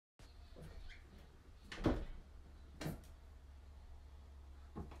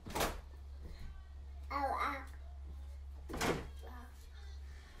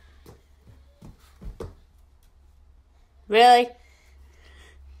Really?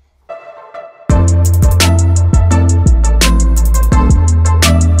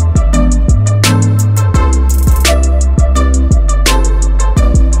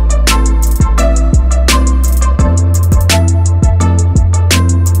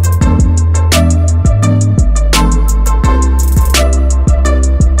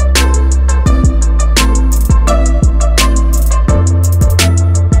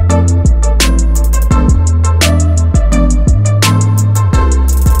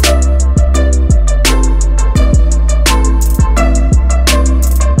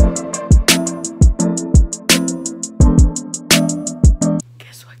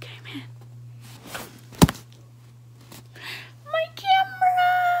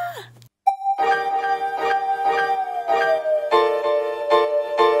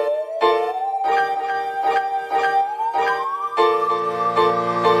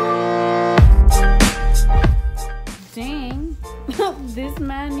 This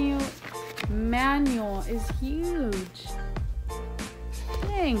manual is huge.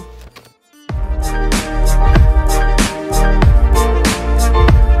 Dang.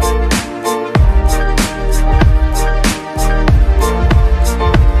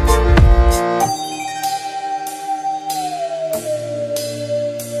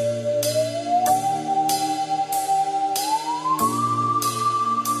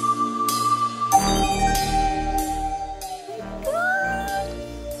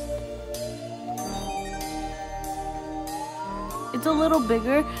 It's a little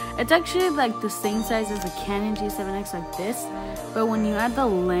bigger. It's actually like the same size as the Canon G7X like this, but when you add the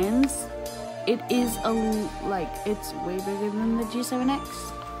lens, it is it's way bigger than the G7X.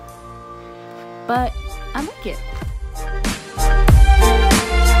 But I like it.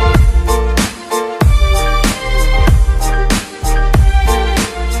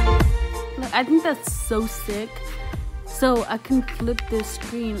 Look, I think that's so sick. So I can flip this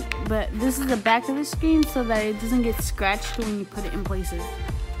screen, but this is the back of the screen so that it doesn't get scratched when you put it in places.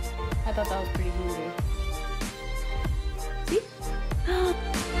 I thought that was pretty handy. See?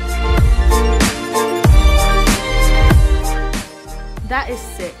 That is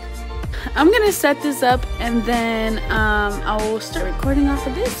sick. I'm gonna set this up and then I will start recording off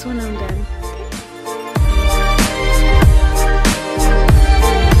of this when I'm done.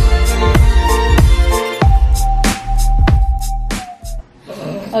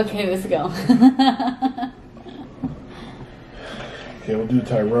 Okay, let's go. Okay, we'll do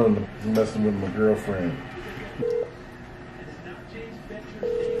Tyrone messing with my girlfriend. I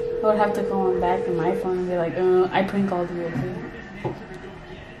would have to go on back in my phone and be like, I prank called you, okay?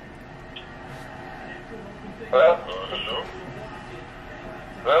 Well? Hello?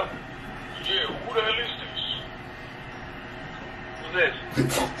 Well? Yeah, who the hell is this? Who's this?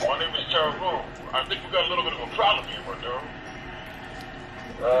 My name is Tyrone. I think we got a little bit of a problem here, my dog.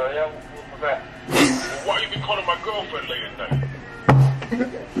 Yeah, what's that? Well, why you been calling my girlfriend late at night?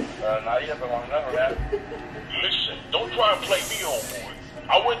 Now you have the wrong number, man. Listen, don't try and play me, homeboy.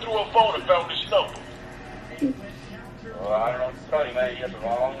 I went through her phone and found this number. Well, I don't know what to tell you, man. You have the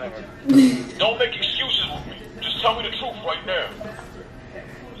wrong number. Don't make excuses with me. Just tell me the truth right now.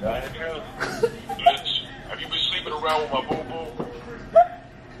 Tell me the truth. Listen, have you been sleeping around with my boo-boo?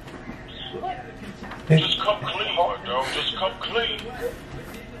 Just come clean, my dog. Just come clean.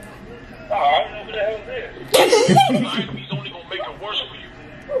 Oh, I don't know who the hell it is. Lying to me's only gonna make it worse for you.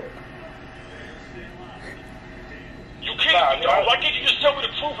 You can't, dog. Why can't you just tell me the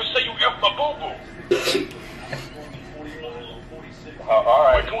truth and say you F my boo-boo? All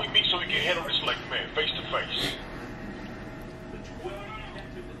right. When can we meet so we can handle this like men, face to face?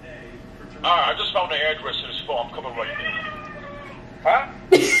 All right, I just found the address to this phone. I'm coming right now. Huh?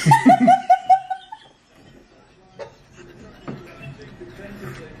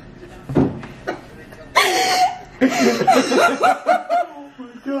 Oh my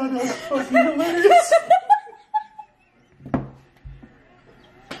god, that's fucking hilarious.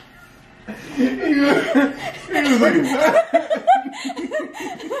 He was like that.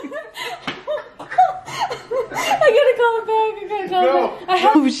 I gotta call it back. I gotta call it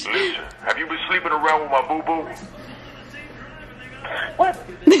back. Listen, have you been sleeping around with my boo-boo? What?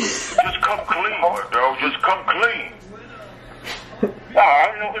 Just come clean, dog. Just come clean. No, I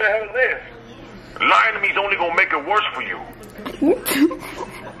don't know who the hell it is. Lying to me is only gonna make it worse for you. You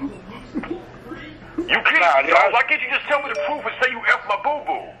can't, dog. Why can't you just tell me the truth and say you F my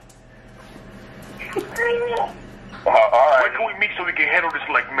boo-boo? All right. When can we meet so we can handle this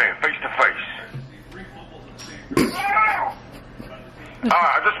like men, face to face?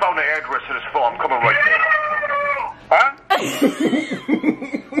 Alright, I just found the address to this phone. I'm coming right there. Huh?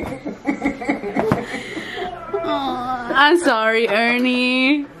 I'm sorry,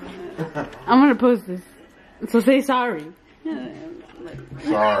 Ernie. I'm gonna post this. So say sorry.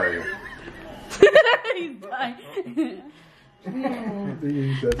 Sorry. He's dying.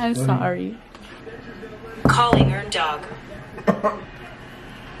 I'm sorry. Calling Earn Dog.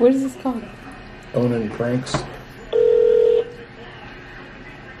 What is this called? Owning pranks.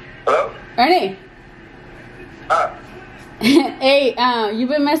 Hello? Ernie. Hey, you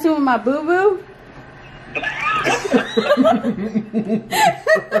been messing with my boo boo?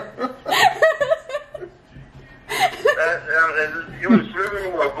 You was living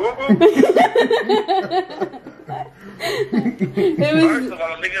with my boo-boo?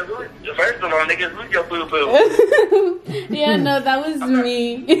 First of all, niggas, who's your boo-boo? Yeah, no, that was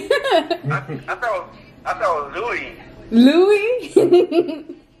me. I thought it was Louis. Louis?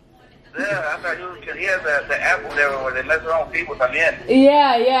 Yeah, I thought you was, because he has the apple there where they let their own people come in.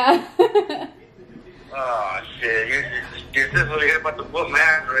 Yeah. Oh, shit. Your sister was here about to whoop my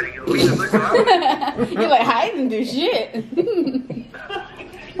ass already. You're like, I didn't do shit.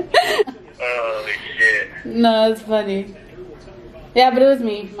 Oh, shit. No, it's funny. Yeah, but it was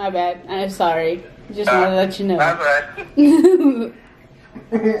me. My bad. I'm sorry. Just wanted to let you know. That's right.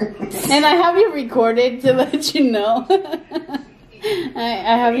 And I have you recorded to let you know.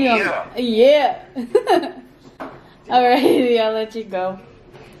 I have you on. Yeah. Alrighty, I'll let you go.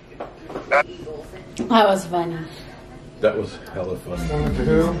 That was funny. That was hella funny.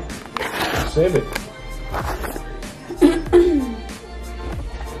 Save it.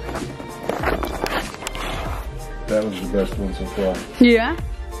 That was the best one so far. Yeah?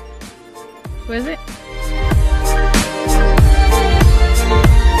 Was it?